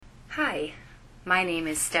Hi, my name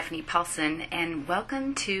is Stephanie Paulson, and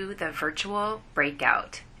welcome to the virtual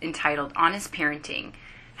breakout entitled Honest Parenting: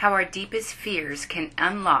 How Our Deepest Fears Can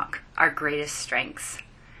Unlock Our Greatest Strengths.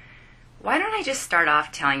 Why don't I just start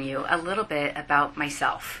off telling you a little bit about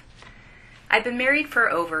myself? I've been married for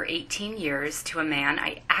over 18 years to a man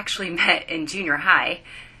I actually met in junior high.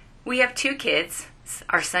 We have 2 kids.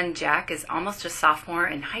 Our son Jack is almost a sophomore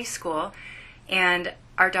in high school, and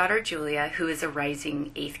our daughter Julia, who is a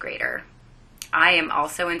rising 8th grader. I am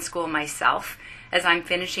also in school myself, as I'm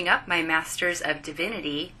finishing up my Master's of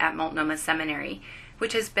Divinity at Multnomah Seminary,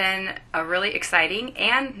 which has been a really exciting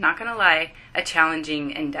and, not going to lie, a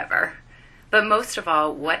challenging endeavor. But most of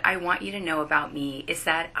all, what I want you to know about me is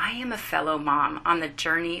that I am a fellow mom on the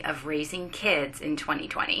journey of raising kids in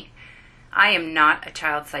 2020. I am not a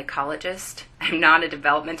child psychologist, I'm not a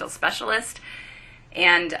developmental specialist,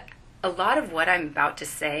 and a lot of what I'm about to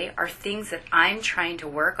say are things that I'm trying to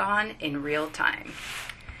work on in real time.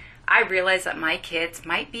 I realize that my kids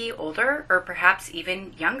might be older or perhaps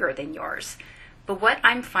even younger than yours, but what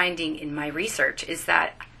I'm finding in my research is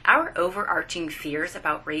that our overarching fears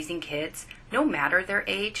about raising kids, no matter their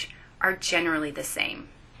age, are generally the same.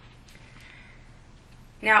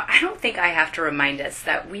 Now, I don't think I have to remind us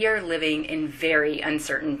that we are living in very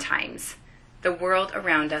uncertain times. The world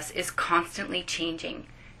around us is constantly changing,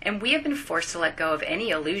 and we have been forced to let go of any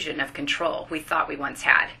illusion of control we thought we once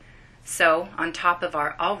had. So, on top of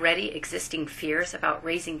our already existing fears about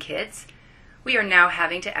raising kids, we are now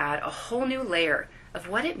having to add a whole new layer of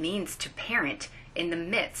what it means to parent in the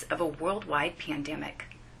midst of a worldwide pandemic.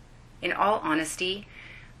 In all honesty,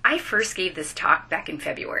 I first gave this talk back in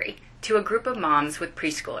February to a group of moms with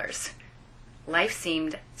preschoolers. Life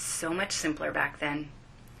seemed so much simpler back then.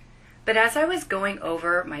 But as I was going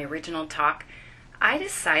over my original talk, I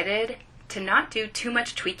decided to not do too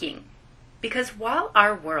much tweaking, because while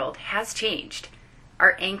our world has changed,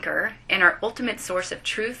 our anchor and our ultimate source of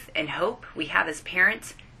truth and hope we have as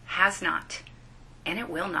parents has not, and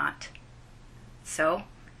it will not. So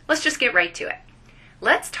let's just get right to it.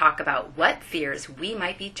 Let's talk about what fears we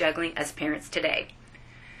might be juggling as parents today.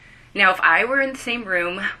 Now, if I were in the same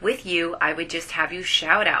room with you, I would just have you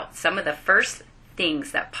shout out some of the first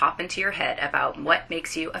things that pop into your head about what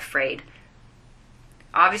makes you afraid.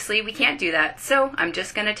 Obviously, we can't do that, so I'm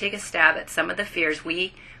just going to take a stab at some of the fears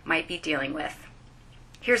we might be dealing with.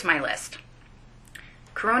 Here's my list.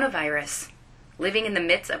 Coronavirus, living in the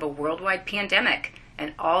midst of a worldwide pandemic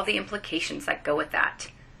and all the implications that go with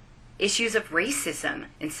that. Issues of racism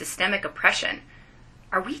and systemic oppression.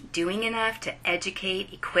 Are we doing enough to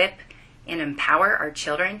educate, equip, and empower our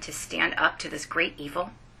children to stand up to this great evil?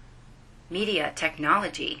 Media,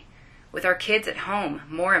 technology. With our kids at home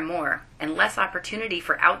more and more and less opportunity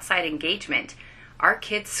for outside engagement, our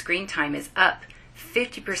kids' screen time is up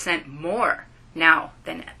 50% more now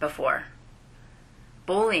than before.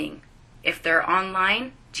 Bullying. If they're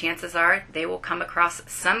online, chances are they will come across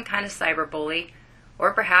some kind of cyberbully,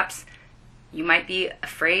 or perhaps you might be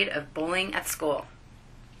afraid of bullying at school.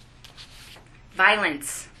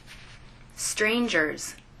 Violence.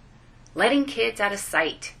 Strangers. Letting kids out of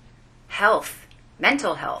sight. Health.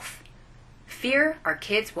 Mental health. Fear our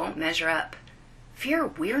kids won't measure up. Fear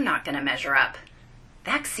we're not going to measure up.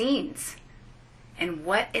 Vaccines. And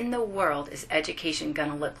what in the world is education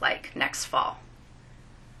going to look like next fall?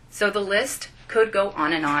 So the list could go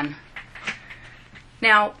on and on.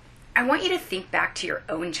 Now, I want you to think back to your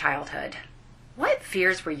own childhood. What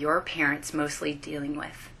fears were your parents mostly dealing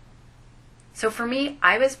with? So for me,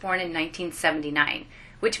 I was born in 1979,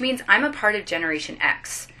 which means I'm a part of Generation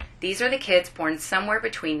X. These are the kids born somewhere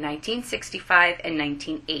between 1965 and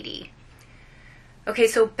 1980. Okay,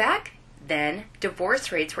 so back then,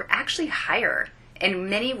 divorce rates were actually higher, and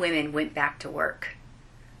many women went back to work.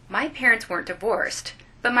 My parents weren't divorced,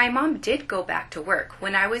 but my mom did go back to work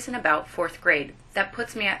when I was in about 4th grade. That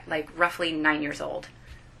puts me at roughly 9 years old.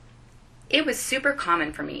 It was super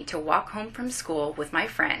common for me to walk home from school with my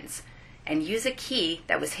friends and use a key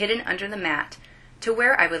that was hidden under the mat to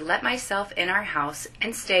where I would let myself in our house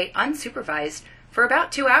and stay unsupervised for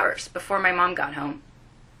about 2 hours before my mom got home.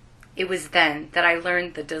 It was then that I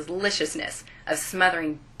learned the deliciousness of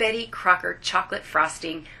smothering Betty Crocker chocolate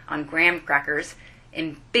frosting on graham crackers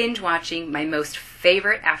and binge watching my most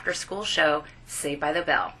favorite after-school show, Saved by the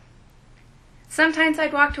Bell. Sometimes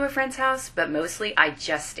I'd walk to a friend's house, but mostly I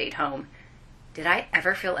just stayed home. Did I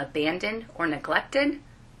ever feel abandoned or neglected?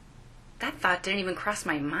 That thought didn't even cross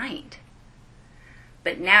my mind.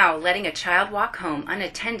 But now, letting a child walk home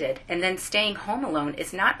unattended and then staying home alone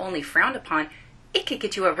is not only frowned upon, it could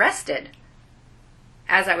get you arrested.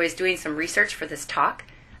 As I was doing some research for this talk,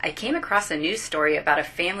 I came across a news story about a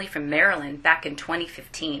family from Maryland back in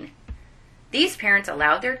 2015. These parents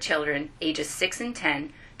allowed their children, ages 6 and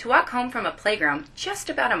 10, to walk home from a playground just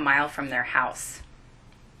about a mile from their house.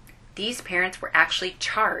 These parents were actually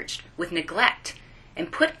charged with neglect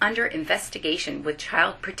and put under investigation with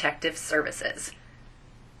Child Protective Services.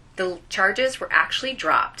 The charges were actually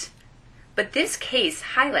dropped, but this case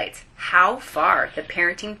highlights how far the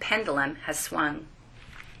parenting pendulum has swung.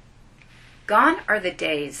 Gone are the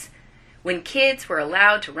days when kids were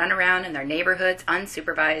allowed to run around in their neighborhoods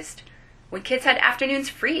unsupervised, when kids had afternoons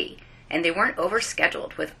free and they weren't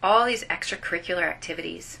overscheduled with all these extracurricular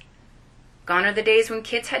activities. Gone are the days when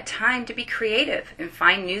kids had time to be creative and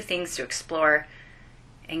find new things to explore.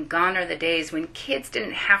 And gone are the days when kids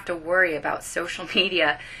didn't have to worry about social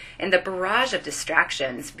media and the barrage of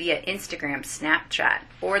distractions via Instagram, Snapchat,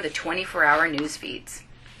 or the 24-hour news feeds.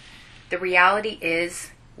 The reality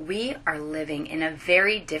is, we are living in a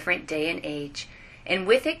very different day and age, and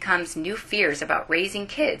with it comes new fears about raising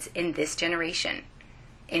kids in this generation.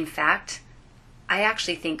 In fact, I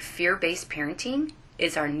actually think fear-based parenting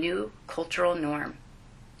is our new cultural norm.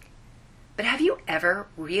 But have you ever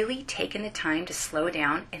really taken the time to slow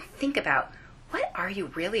down and think about what are you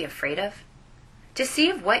really afraid of? To see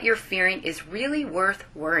if what you're fearing is really worth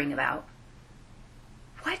worrying about.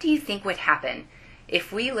 What do you think would happen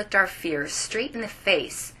if we looked our fears straight in the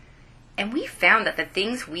face and we found that the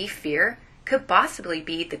things we fear could possibly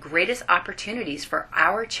be the greatest opportunities for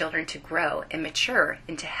our children to grow and mature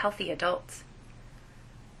into healthy adults?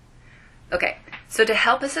 Okay, so to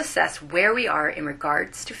help us assess where we are in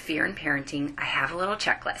regards to fear in parenting, I have a little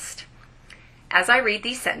checklist. As I read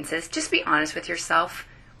these sentences, just be honest with yourself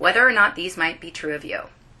whether or not these might be true of you.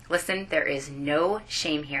 Listen, there is no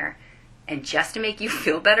shame here. And just to make you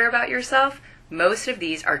feel better about yourself, most of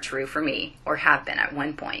these are true for me, or have been at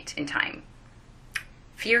one point in time.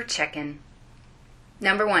 Fear check-in.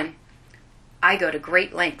 Number 1, I go to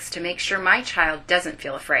great lengths to make sure my child doesn't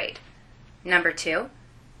feel afraid. Number 2,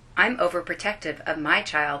 I'm overprotective of my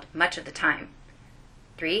child much of the time.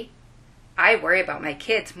 3, I worry about my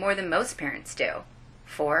kids more than most parents do.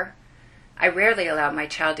 4, I rarely allow my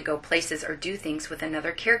child to go places or do things with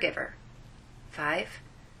another caregiver. 5,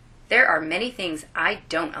 there are many things I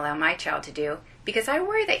don't allow my child to do because I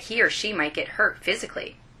worry that he or she might get hurt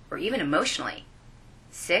physically or even emotionally.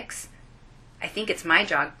 6, I think it's my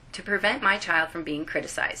job to prevent my child from being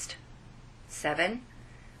criticized. 7,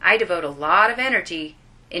 I devote a lot of energy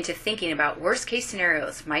into thinking about worst-case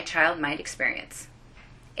scenarios my child might experience.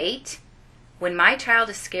 8, when my child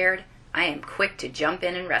is scared, I am quick to jump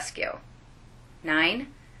in and rescue. 9,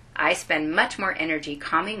 I spend much more energy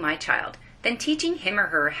calming my child than teaching him or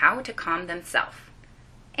her how to calm themselves.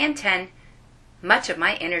 And 10, much of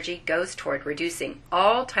my energy goes toward reducing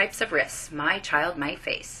all types of risks my child might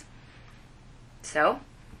face. So,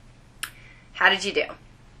 how did you do?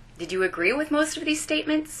 Did you agree with most of these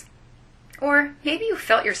statements? Or maybe you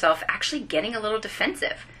felt yourself actually getting a little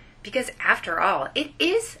defensive, because after all, it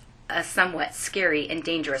is a somewhat scary and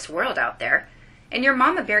dangerous world out there, and your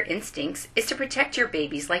mama bear instincts is to protect your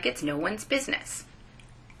babies like it's no one's business.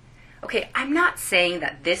 Okay, I'm not saying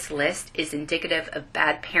that this list is indicative of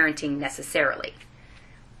bad parenting necessarily.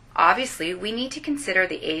 Obviously, we need to consider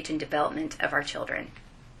the age and development of our children.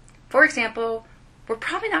 For example, we're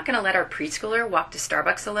probably not going to let our preschooler walk to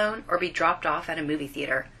Starbucks alone or be dropped off at a movie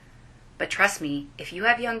theater. But trust me, if you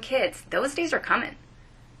have young kids, those days are coming.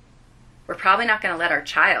 We're probably not going to let our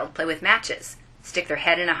child play with matches, stick their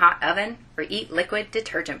head in a hot oven, or eat liquid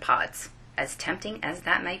detergent pods, as tempting as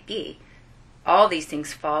that might be. All these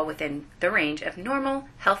things fall within the range of normal,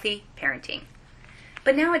 healthy parenting.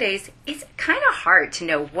 But nowadays, it's kind of hard to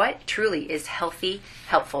know what truly is healthy,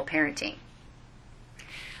 helpful parenting.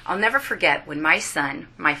 I'll never forget when my son,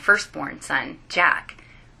 my firstborn son, Jack,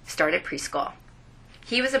 started preschool.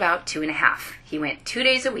 He was about 2.5. He went 2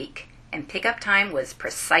 days a week, and pickup time was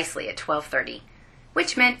precisely at 12:30,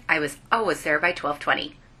 which meant I was always there by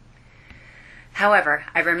 12:20. However,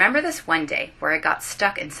 I remember this one day where I got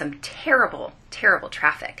stuck in some terrible, terrible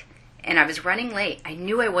traffic, and I was running late. I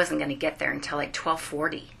knew I wasn't going to get there until like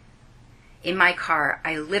 12:40. In my car,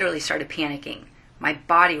 I literally started panicking. My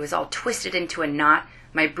body was all twisted into a knot,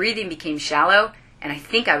 my breathing became shallow, and I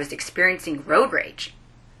think I was experiencing road rage.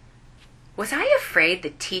 Was I afraid the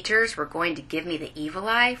teachers were going to give me the evil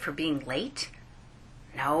eye for being late?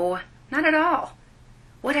 No, not at all.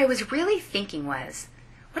 What I was really thinking was,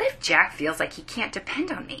 what if Jack feels like he can't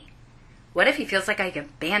depend on me? What if he feels like I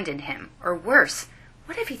abandoned him? Or worse,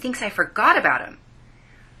 what if he thinks I forgot about him?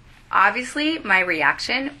 Obviously, my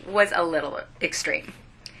reaction was a little extreme.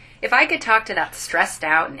 If I could talk to that stressed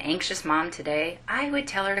out and anxious mom today, I would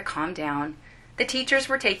tell her to calm down. The teachers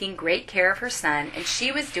were taking great care of her son, and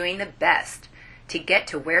she was doing the best to get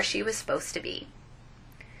to where she was supposed to be.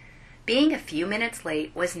 Being a few minutes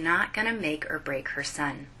late was not going to make or break her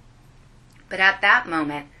son. But at that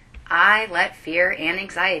moment, I let fear and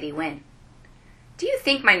anxiety win. Do you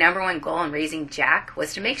think my number one goal in raising Jack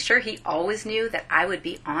was to make sure he always knew that I would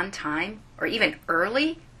be on time or even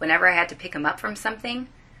early whenever I had to pick him up from something?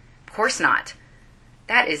 Of course not.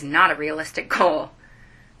 That is not a realistic goal.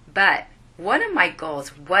 But one of my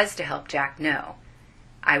goals was to help Jack know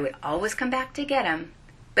I would always come back to get him,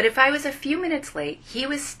 but if I was a few minutes late, he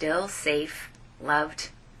was still safe, loved,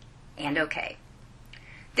 and okay.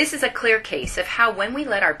 This is a clear case of how when we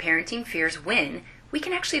let our parenting fears win, we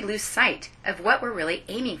can actually lose sight of what we're really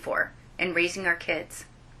aiming for in raising our kids.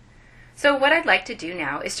 So what I'd like to do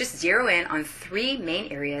now is just zero in on 3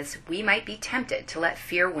 main areas we might be tempted to let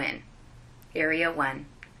fear win. Area 1.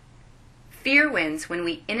 Fear wins when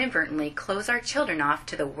we inadvertently close our children off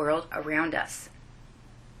to the world around us.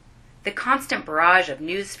 The constant barrage of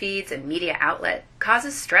news feeds and media outlet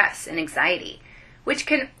causes stress and anxiety, which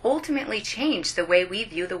can ultimately change the way we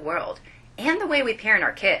view the world and the way we parent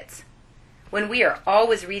our kids. When we are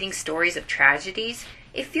always reading stories of tragedies,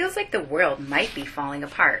 it feels like the world might be falling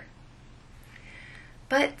apart.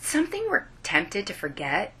 But something we're tempted to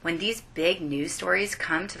forget when these big news stories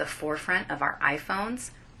come to the forefront of our iPhones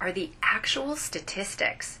are the actual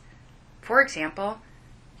statistics. For example,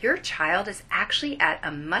 your child is actually at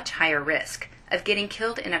a much higher risk of getting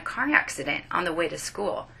killed in a car accident on the way to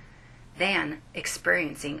school than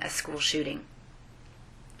experiencing a school shooting.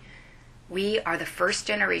 We are the first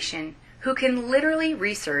generation who can literally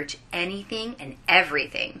research anything and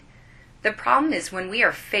everything. The problem is when we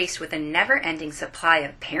are faced with a never-ending supply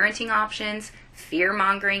of parenting options,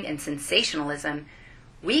 fear-mongering, and sensationalism,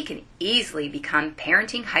 we can easily become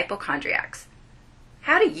parenting hypochondriacs.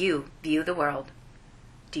 How do you view the world?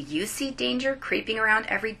 Do you see danger creeping around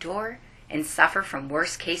every door and suffer from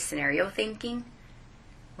worst-case scenario thinking?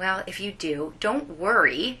 Well, if you do, don't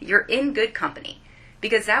worry, you're in good company,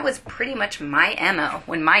 because that was pretty much my MO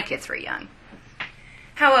when my kids were young.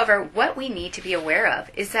 However, what we need to be aware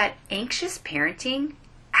of is that anxious parenting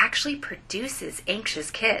actually produces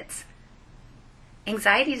anxious kids.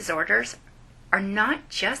 Anxiety disorders are not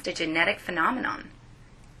just a genetic phenomenon.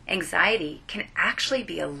 Anxiety can actually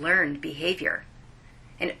be a learned behavior.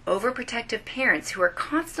 And overprotective parents who are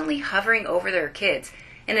constantly hovering over their kids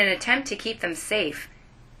in an attempt to keep them safe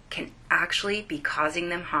can actually be causing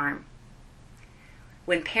them harm.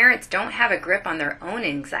 When parents don't have a grip on their own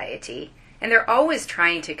anxiety, and they're always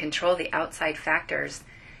trying to control the outside factors,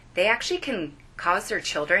 they actually can cause their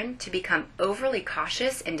children to become overly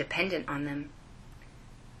cautious and dependent on them.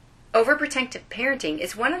 Overprotective parenting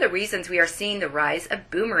is one of the reasons we are seeing the rise of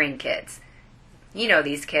boomerang kids. You know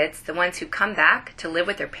these kids, the ones who come back to live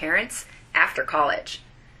with their parents after college.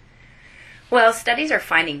 Well, studies are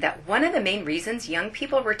finding that one of the main reasons young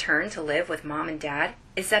people return to live with mom and dad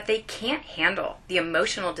is that they can't handle the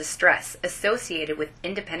emotional distress associated with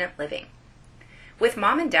independent living. With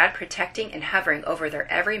mom and dad protecting and hovering over their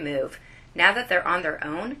every move, now that they're on their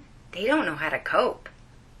own, they don't know how to cope.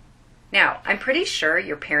 Now, I'm pretty sure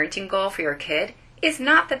your parenting goal for your kid is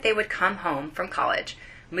not that they would come home from college,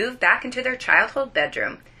 move back into their childhood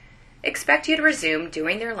bedroom, expect you to resume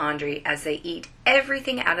doing their laundry as they eat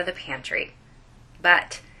everything out of the pantry.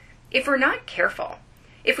 But if we're not careful,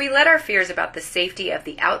 if we let our fears about the safety of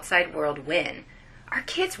the outside world win, our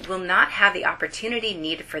kids will not have the opportunity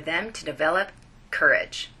needed for them to develop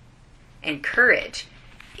courage. And courage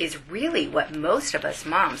is really what most of us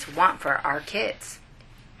moms want for our kids.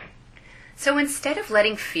 So instead of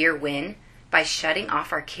letting fear win by shutting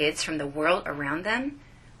off our kids from the world around them,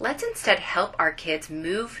 let's instead help our kids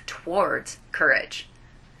move towards courage.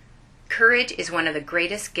 Courage is one of the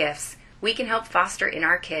greatest gifts we can help foster in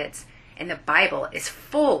our kids, and the Bible is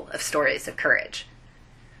full of stories of courage.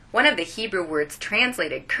 One of the Hebrew words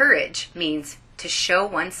translated courage means to show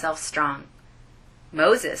oneself strong.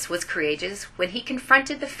 Moses was courageous when he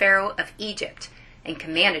confronted the Pharaoh of Egypt and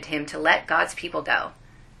commanded him to let God's people go.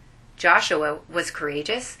 Joshua was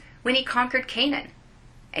courageous when he conquered Canaan,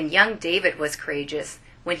 and young David was courageous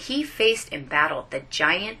when he faced in battle the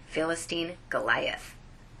giant Philistine Goliath.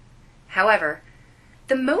 However,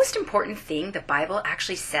 the most important thing the Bible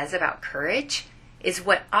actually says about courage is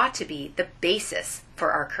what ought to be the basis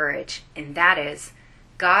for our courage, and that is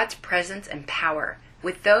God's presence and power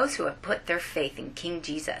with those who have put their faith in King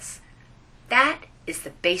Jesus. That is the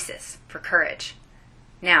basis for courage.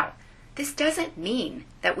 Now, this doesn't mean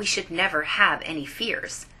that we should never have any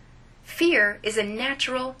fears. Fear is a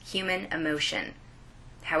natural human emotion.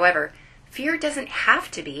 However, fear doesn't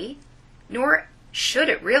have to be, nor should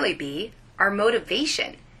it really be, our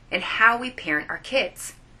motivation in how we parent our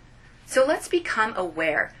kids. So let's become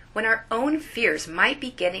aware when our own fears might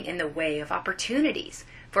be getting in the way of opportunities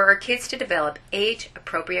for our kids to develop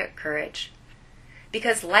age-appropriate courage.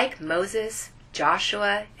 Because like Moses,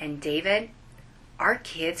 Joshua, and David, our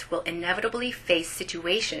kids will inevitably face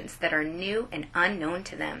situations that are new and unknown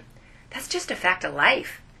to them. That's just a fact of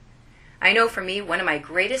life. I know for me, one of my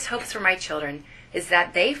greatest hopes for my children is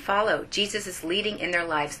that they follow Jesus' leading in their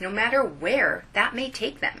lives no matter where that may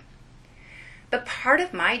take them. But part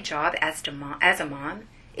of my job as a mom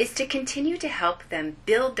is to continue to help them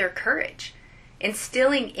build their courage,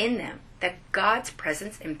 instilling in them that God's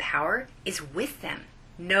presence and power is with them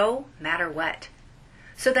no matter what,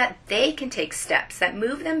 so that they can take steps that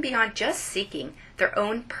move them beyond just seeking their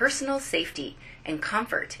own personal safety and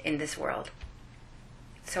comfort in this world.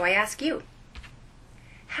 So I ask you,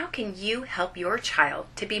 how can you help your child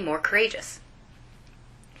to be more courageous?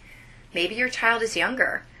 Maybe your child is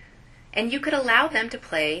younger, and you could allow them to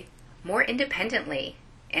play more independently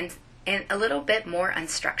and a little bit more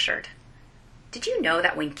unstructured. Did you know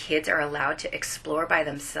that when kids are allowed to explore by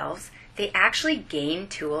themselves, they actually gain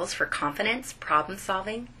tools for confidence, problem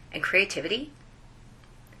solving, and creativity?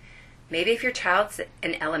 Maybe if your child's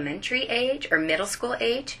an elementary age or middle school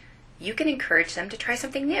age, you can encourage them to try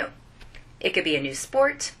something new. It could be a new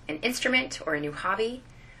sport, an instrument, or a new hobby,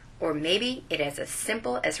 or maybe it is as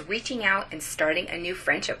simple as reaching out and starting a new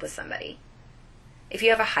friendship with somebody. If you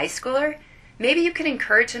have a high schooler, maybe you can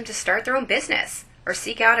encourage them to start their own business or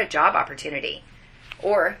seek out a job opportunity.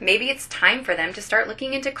 Or maybe it's time for them to start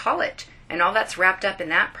looking into college and all that's wrapped up in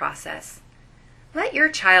that process. Let your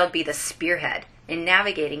child be the spearhead in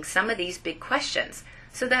navigating some of these big questions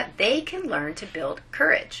so that they can learn to build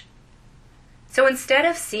courage. So instead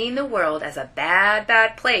of seeing the world as a bad,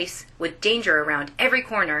 bad place with danger around every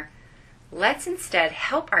corner, let's instead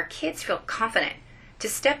help our kids feel confident to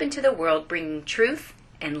step into the world bringing truth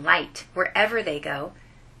and light wherever they go,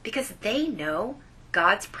 because they know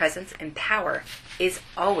God's presence and power is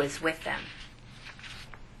always with them.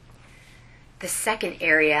 The second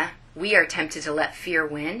area we are tempted to let fear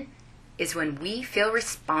win is when we feel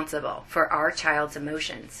responsible for our child's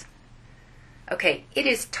emotions. Okay, it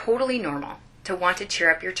is totally normal to want to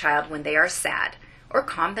cheer up your child when they are sad or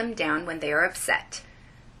calm them down when they are upset.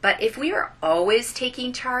 But if we are always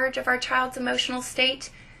taking charge of our child's emotional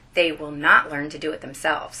state, they will not learn to do it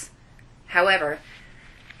themselves. However,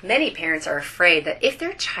 many parents are afraid that if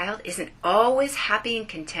their child isn't always happy and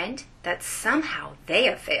content, that somehow they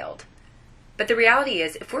have failed. But the reality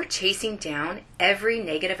is, if we're chasing down every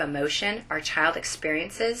negative emotion our child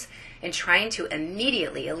experiences and trying to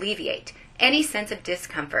immediately alleviate any sense of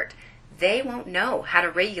discomfort, they won't know how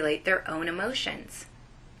to regulate their own emotions.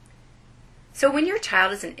 So when your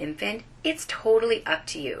child is an infant, it's totally up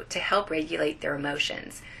to you to help regulate their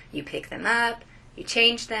emotions. You pick them up, you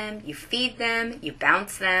change them, you feed them, you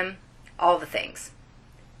bounce them, all the things.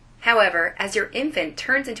 However, as your infant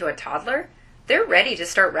turns into a toddler, they're ready to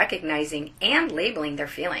start recognizing and labeling their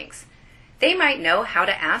feelings. They might know how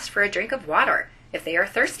to ask for a drink of water if they are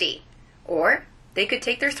thirsty, or they could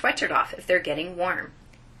take their sweatshirt off if they're getting warm.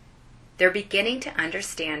 They're beginning to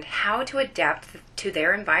understand how to adapt to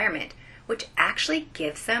their environment, which actually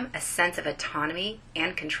gives them a sense of autonomy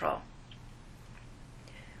and control.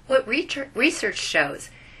 What research shows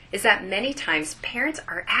is that many times parents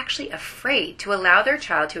are actually afraid to allow their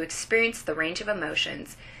child to experience the range of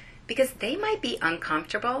emotions because they might be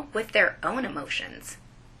uncomfortable with their own emotions.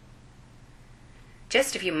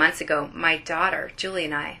 Just a few months ago, my daughter, Julie,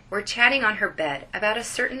 and I were chatting on her bed about a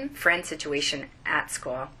certain friend situation at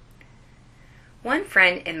school. One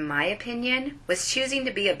friend, in my opinion, was choosing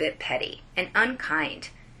to be a bit petty and unkind,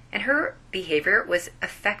 and her behavior was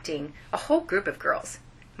affecting a whole group of girls,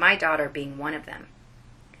 my daughter being one of them.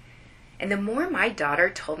 And the more my daughter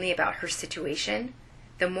told me about her situation,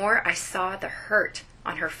 the more I saw the hurt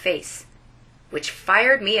on her face, which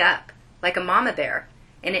fired me up like a mama bear,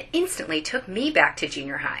 and it instantly took me back to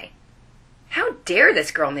junior high. How dare this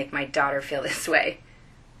girl make my daughter feel this way?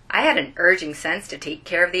 I had an urging sense to take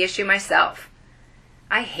care of the issue myself.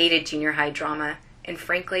 I hated junior high drama, and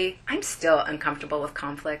frankly, I'm still uncomfortable with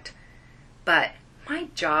conflict. But my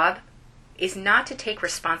job is not to take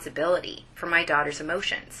responsibility for my daughter's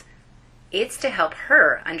emotions. It's to help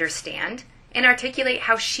her understand and articulate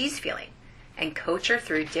how she's feeling and coach her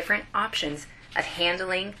through different options of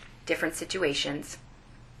handling different situations.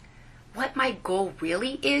 What my goal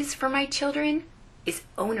really is for my children is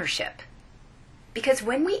ownership. Because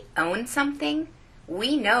when we own something,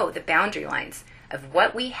 we know the boundary lines of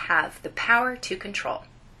what we have the power to control.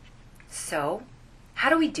 So, how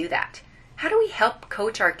do we do that? How do we help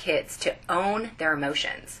coach our kids to own their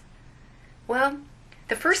emotions? Well,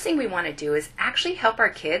 the first thing we want to do is actually help our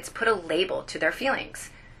kids put a label to their feelings.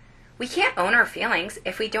 We can't own our feelings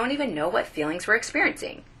if we don't even know what feelings we're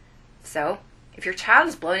experiencing. So, if your child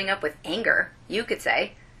is blowing up with anger, you could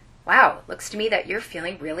say, "Wow, it looks to me that you're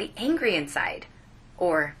feeling really angry inside."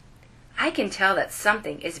 Or, "I can tell that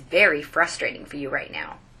something is very frustrating for you right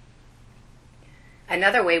now."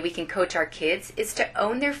 Another way we can coach our kids is to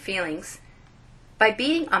own their feelings by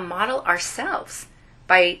being a model ourselves,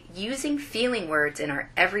 by using feeling words in our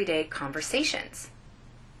everyday conversations.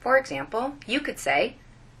 For example, you could say,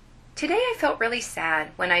 "Today I felt really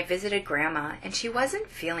sad when I visited Grandma and she wasn't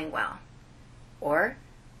feeling well." Or,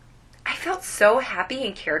 "I felt so happy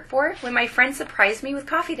and cared for when my friend surprised me with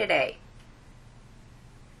coffee today."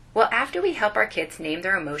 Well, after we help our kids name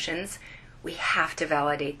their emotions, we have to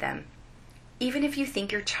validate them. Even if you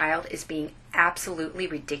think your child is being absolutely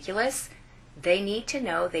ridiculous, they need to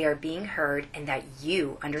know they are being heard and that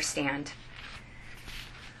you understand.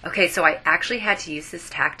 Okay, so I actually had to use this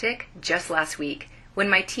tactic just last week when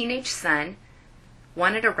my teenage son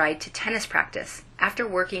wanted a ride to tennis practice after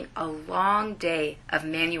working a long day of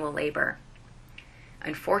manual labor.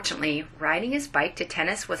 Unfortunately, riding his bike to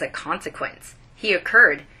tennis was a consequence. He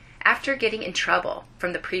occurred after getting in trouble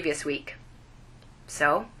from the previous week.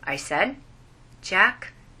 So I said,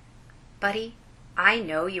 "Jack, buddy, I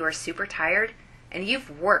know you are super tired and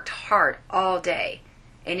you've worked hard all day.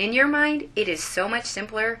 And in your mind, it is so much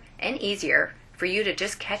simpler and easier for you to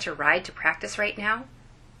just catch a ride to practice right now."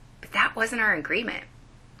 But that wasn't our agreement.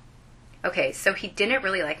 Okay, so he didn't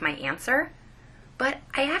really like my answer, but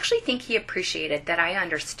I actually think he appreciated that I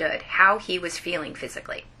understood how he was feeling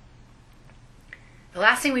physically. The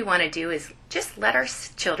last thing we want to do is just let our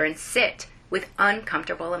children sit with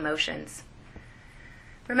uncomfortable emotions.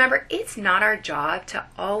 Remember, it's not our job to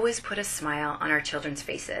always put a smile on our children's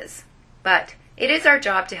faces, but it is our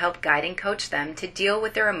job to help guide and coach them to deal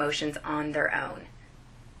with their emotions on their own.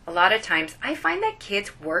 A lot of times, I find that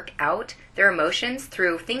kids work out their emotions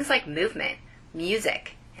through things like movement,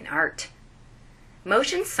 music, and art.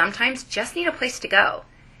 Emotions sometimes just need a place to go,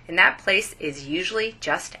 and that place is usually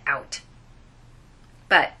just out.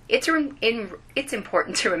 But it's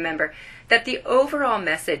important to remember that the overall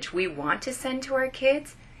message we want to send to our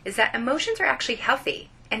kids is that emotions are actually healthy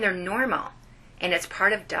and they're normal, and it's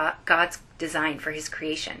part of God's design for His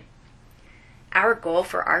creation. Our goal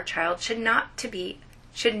for our child should not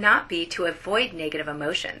be to avoid negative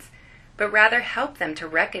emotions, but rather help them to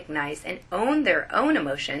recognize and own their own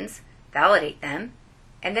emotions, validate them,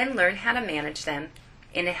 and then learn how to manage them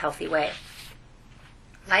in a healthy way.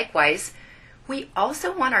 Likewise, we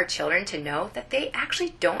also want our children to know that they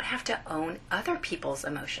actually don't have to own other people's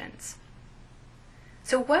emotions.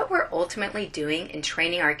 So what we're ultimately doing in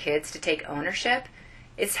training our kids to take ownership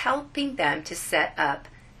is helping them to set up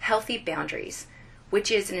healthy boundaries,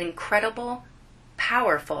 which is an incredible,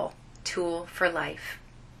 powerful tool for life.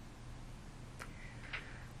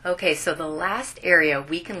 Okay, so the last area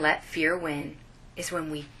we can let fear win is when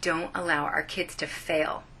we don't allow our kids to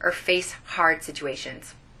fail or face hard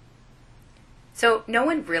situations. So no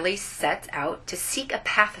one really sets out to seek a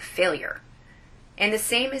path of failure. And the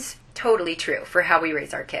same is totally true for how we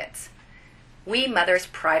raise our kids. We mothers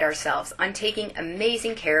pride ourselves on taking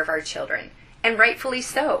amazing care of our children, and rightfully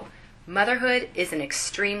so. Motherhood is an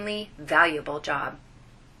extremely valuable job.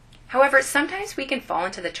 However, sometimes we can fall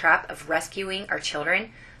into the trap of rescuing our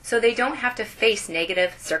children so they don't have to face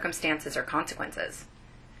negative circumstances or consequences.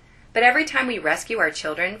 But every time we rescue our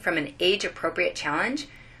children from an age-appropriate challenge,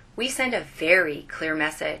 we send a very clear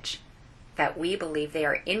message that we believe they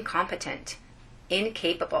are incompetent,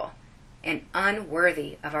 incapable, and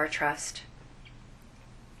unworthy of our trust.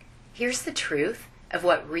 Here's the truth of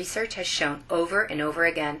what research has shown over and over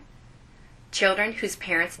again. Children whose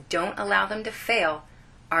parents don't allow them to fail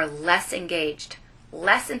are less engaged,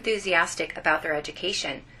 less enthusiastic about their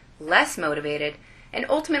education, less motivated, and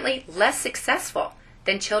ultimately less successful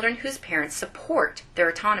than children whose parents support their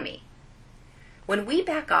autonomy. When we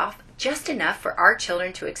back off just enough for our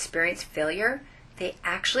children to experience failure, they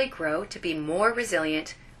actually grow to be more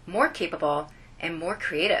resilient, more capable, and more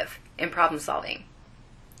creative in problem solving.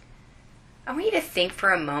 I want you to think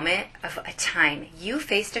for a moment of a time you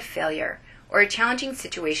faced a failure or a challenging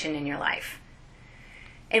situation in your life.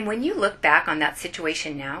 And when you look back on that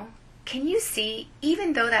situation now, can you see,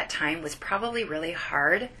 even though that time was probably really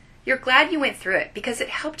hard, you're glad you went through it because it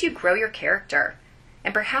helped you grow your character.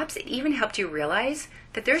 And perhaps it even helped you realize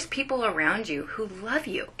that there's people around you who love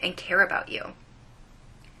you and care about you.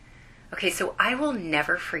 Okay, so I will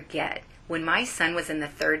never forget when my son was in the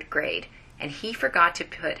 3rd grade and he forgot to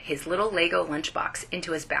put his little Lego lunchbox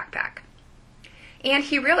into his backpack. And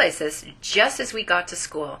he realized this just as we got to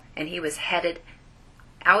school and he was headed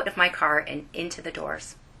out of my car and into the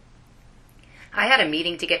doors. I had a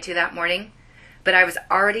meeting to get to that morning, but I was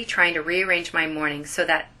already trying to rearrange my morning so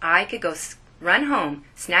that I could go run home,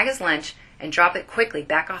 snag his lunch, and drop it quickly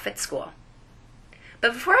back off at school.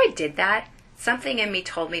 But before I did that, something in me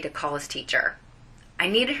told me to call his teacher. I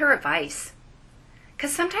needed her advice.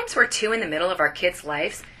 Because sometimes we're too in the middle of our kids'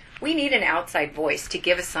 lives, we need an outside voice to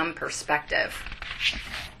give us some perspective.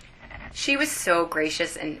 She was so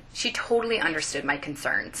gracious and she totally understood my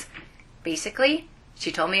concerns. Basically,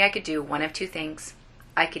 she told me I could do one of 2 things.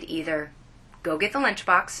 I could either go get the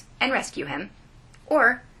lunchbox and rescue him,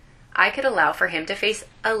 or I could allow for him to face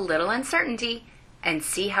a little uncertainty and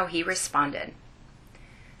see how he responded.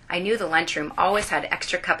 I knew the lunchroom always had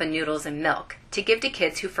extra cup of noodles and milk to give to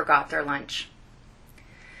kids who forgot their lunch.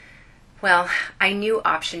 Well, I knew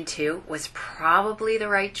option 2 was probably the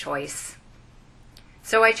right choice.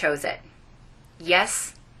 So I chose it.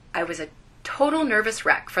 Yes, I was a total nervous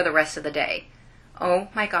wreck for the rest of the day. Oh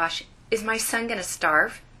my gosh, is my son going to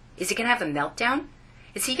starve? Is he going to have a meltdown?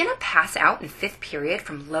 Is he going to pass out in 5th period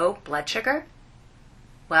from low blood sugar?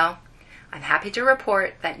 Well, I'm happy to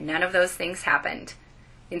report that none of those things happened.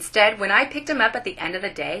 Instead, when I picked him up at the end of the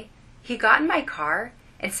day, he got in my car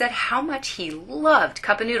and said how much he loved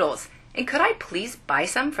cup of noodles and could I please buy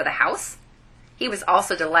some for the house? He was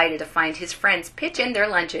also delighted to find his friends pitch in their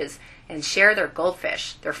lunches and share their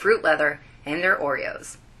goldfish, their fruit leather, and their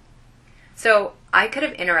Oreos. So I could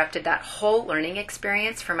have interrupted that whole learning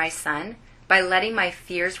experience for my son by letting my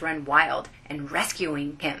fears run wild and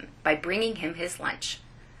rescuing him by bringing him his lunch.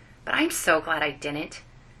 But I'm so glad I didn't.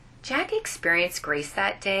 Jack experienced grace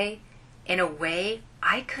that day in a way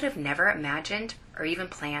I could have never imagined or even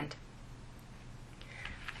planned.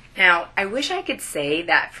 Now, I wish I could say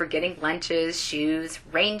that forgetting lunches, shoes,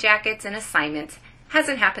 rain jackets, and assignments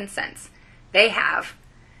hasn't happened since. They have.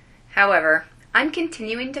 However, I'm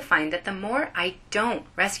continuing to find that the more I don't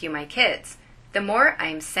rescue my kids, the more I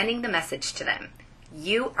am sending the message to them.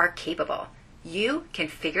 You are capable. You can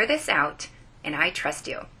figure this out, and I trust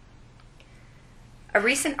you. A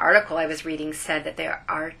recent article I was reading said that there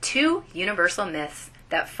are 2 universal myths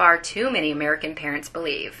that far too many American parents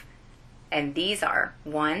believe. And these are,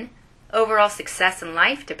 1, overall success in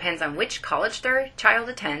life depends on which college their child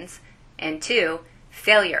attends, and 2,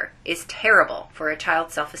 failure is terrible for a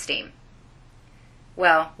child's self-esteem.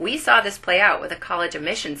 Well, we saw this play out with a college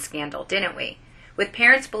admissions scandal, didn't we? With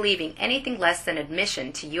parents believing anything less than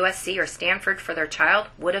admission to USC or Stanford for their child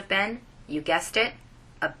would have been, you guessed it,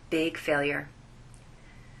 a big failure.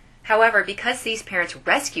 However, because these parents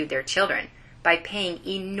rescued their children by paying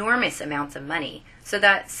enormous amounts of money so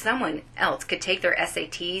that someone else could take their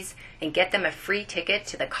SATs and get them a free ticket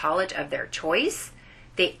to the college of their choice,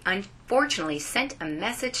 they unfortunately sent a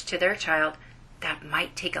message to their child that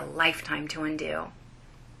might take a lifetime to undo.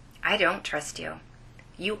 I don't trust you.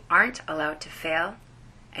 You aren't allowed to fail,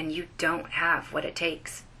 and you don't have what it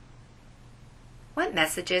takes. What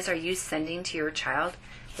messages are you sending to your child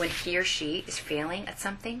when he or she is failing at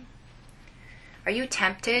something? Are you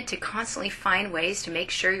tempted to constantly find ways to make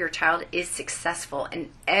sure your child is successful in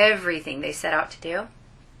everything they set out to do?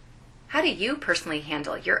 How do you personally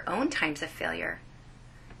handle your own times of failure?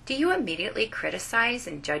 Do you immediately criticize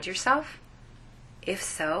and judge yourself? If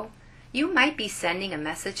so, you might be sending a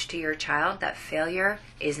message to your child that failure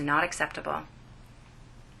is not acceptable.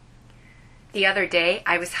 The other day,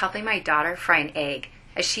 I was helping my daughter fry an egg,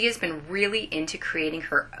 as she has been really into creating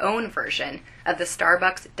her own version of the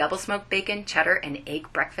Starbucks double smoked bacon, cheddar, and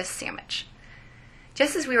egg breakfast sandwich.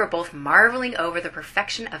 Just as we were both marveling over the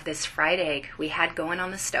perfection of this fried egg we had going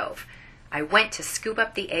on the stove, I went to scoop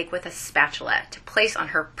up the egg with a spatula to place on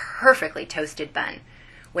her perfectly toasted bun,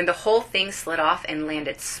 when the whole thing slid off and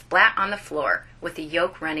landed splat on the floor with the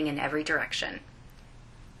yolk running in every direction.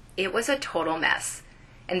 It was a total mess,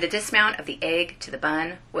 and the dismount of the egg to the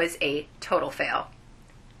bun was a total fail.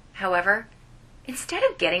 However, instead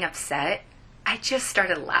of getting upset, I just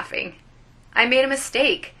started laughing. I made a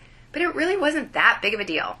mistake, but it really wasn't that big of a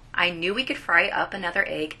deal. I knew we could fry up another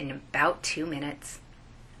egg in about 2 minutes.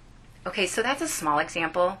 Okay, so that's a small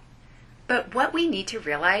example, but what we need to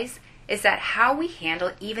realize is that how we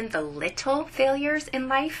handle even the little failures in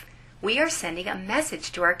life, we are sending a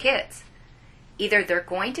message to our kids. Either they're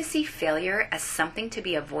going to see failure as something to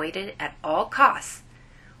be avoided at all costs,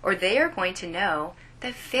 or they are going to know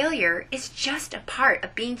that failure is just a part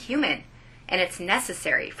of being human, and it's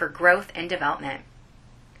necessary for growth and development.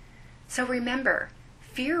 So remember,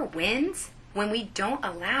 Fear wins when we don't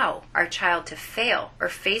allow our child to fail or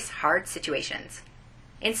face hard situations.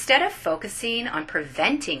 Instead of focusing on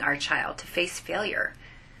preventing our child to face failure,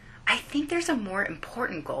 I think there's a more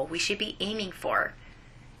important goal we should be aiming for,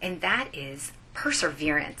 and that is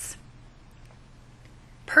perseverance.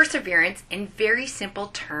 Perseverance, in very simple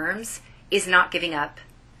terms, is not giving up.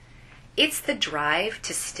 It's the drive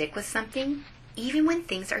to stick with something even when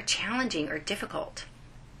things are challenging or difficult.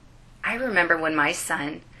 I remember when my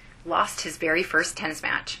son lost his very first tennis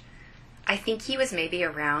match. I think he was maybe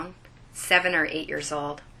around 7 or 8 years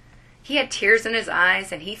old. He had tears in his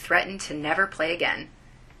eyes and he threatened to never play again.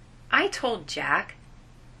 I told Jack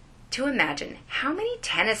to imagine how many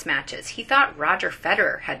tennis matches he thought Roger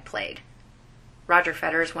Federer had played. Roger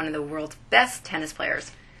Federer is one of the world's best tennis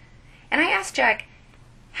players. And I asked Jack,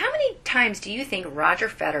 how many times do you think Roger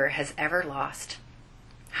Federer has ever lost?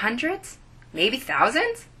 Hundreds? Maybe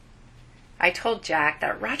thousands? I told Jack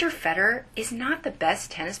that Roger Federer is not the best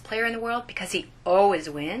tennis player in the world because he always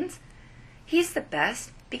wins. He's the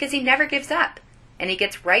best because he never gives up, and he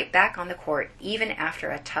gets right back on the court even after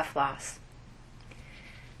a tough loss.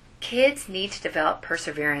 Kids need to develop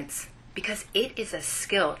perseverance because it is a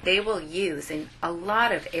skill they will use in a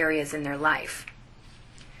lot of areas in their life.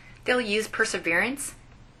 They'll use perseverance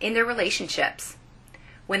in their relationships,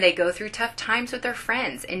 when they go through tough times with their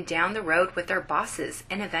friends and down the road with their bosses,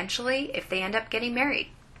 and eventually if they end up getting married.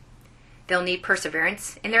 They'll need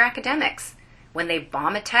perseverance in their academics, when they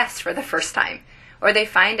bomb a test for the first time, or they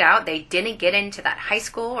find out they didn't get into that high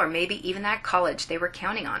school or maybe even that college they were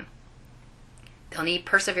counting on. They'll need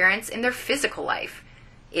perseverance in their physical life,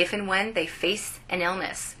 if and when they face an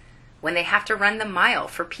illness, when they have to run the mile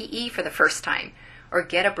for PE for the first time, or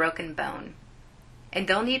get a broken bone. And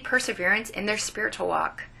they'll need perseverance in their spiritual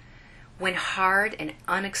walk, when hard and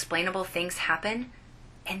unexplainable things happen,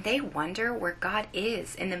 and they wonder where God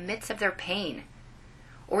is in the midst of their pain.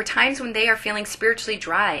 Or times when they are feeling spiritually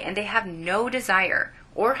dry and they have no desire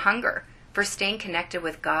or hunger for staying connected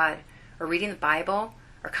with God, or reading the Bible,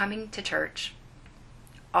 or coming to church.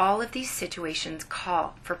 All of these situations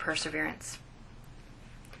call for perseverance.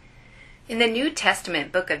 In the New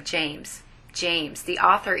Testament book of James, the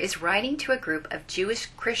author, is writing to a group of Jewish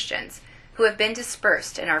Christians who have been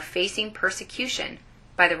dispersed and are facing persecution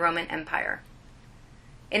by the Roman Empire.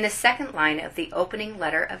 In the second line of the opening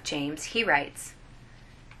letter of James, he writes,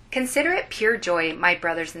 "Consider it pure joy, my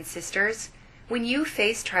brothers and sisters, when you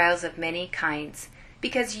face trials of many kinds,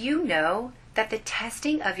 because you know that the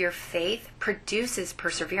testing of your faith produces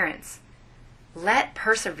perseverance. Let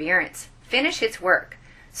perseverance finish its work,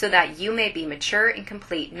 so that you may be mature and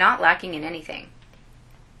complete, not lacking in anything."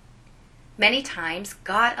 Many times,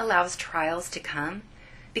 God allows trials to come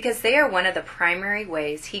because they are one of the primary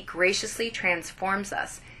ways He graciously transforms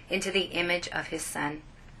us into the image of His Son.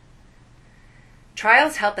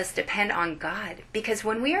 Trials help us depend on God because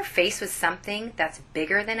when we are faced with something that's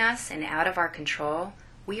bigger than us and out of our control,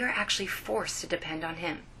 we are actually forced to depend on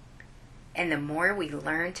Him. And the more we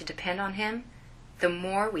learn to depend on Him, the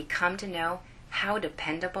more we come to know how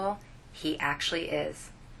dependable He actually is.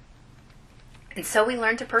 And so we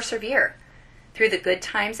learn to persevere through the good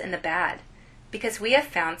times and the bad, because we have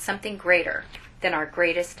found something greater than our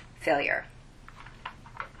greatest failure.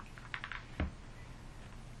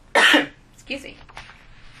 Excuse me.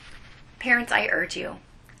 Parents, I urge you,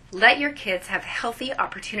 let your kids have healthy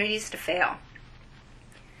opportunities to fail.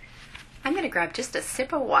 I'm going to grab just a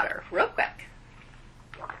sip of water real quick.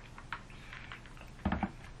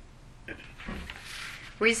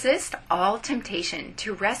 Resist all temptation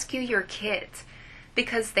to rescue your kids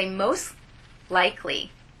because they most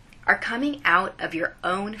likely are coming out of your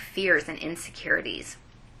own fears and insecurities.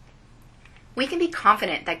 We can be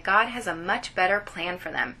confident that God has a much better plan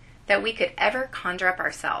for them than we could ever conjure up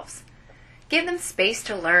ourselves. Give them space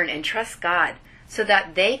to learn and trust God so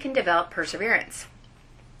that they can develop perseverance,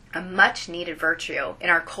 a much needed virtue in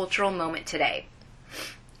our cultural moment today.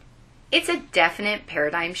 It's a definite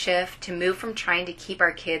paradigm shift to move from trying to keep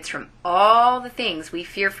our kids from all the things we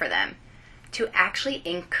fear for them to actually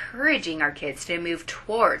encouraging our kids to move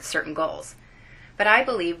towards certain goals. But I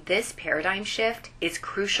believe this paradigm shift is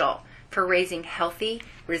crucial for raising healthy,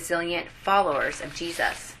 resilient followers of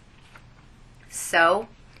Jesus. So,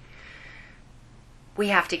 we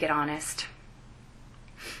have to get honest.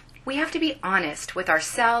 We have to be honest with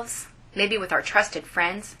ourselves, maybe with our trusted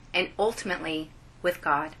friends, and ultimately with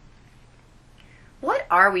God. What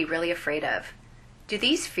are we really afraid of? Do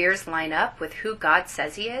these fears line up with who God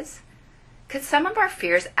says He is? Could some of our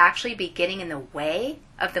fears actually be getting in the way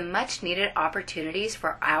of the much needed opportunities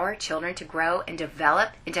for our children to grow and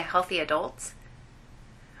develop into healthy adults?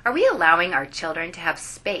 Are we allowing our children to have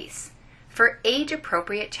space for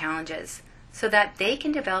age-appropriate challenges so that they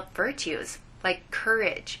can develop virtues like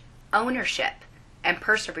courage, ownership, and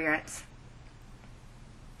perseverance?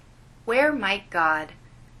 Where might God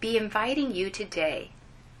be inviting you today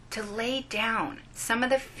to lay down some of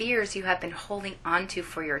the fears you have been holding onto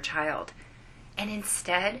for your child and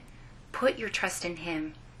instead put your trust in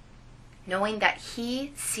Him, knowing that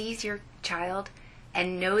He sees your child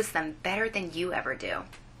and knows them better than you ever do?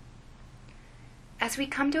 As we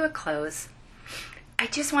come to a close, I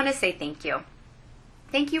just want to say thank you.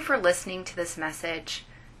 Thank you for listening to this message.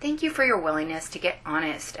 Thank you for your willingness to get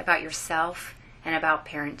honest about yourself and about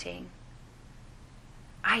parenting.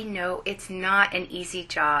 I know it's not an easy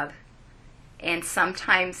job, and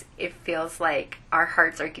sometimes it feels like our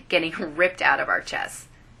hearts are getting ripped out of our chests.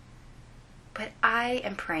 But I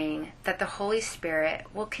am praying that the Holy Spirit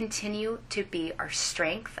will continue to be our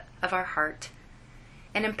strength of our heart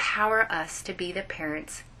and empower us to be the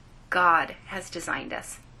parents God has designed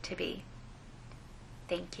us to be.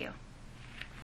 Thank you.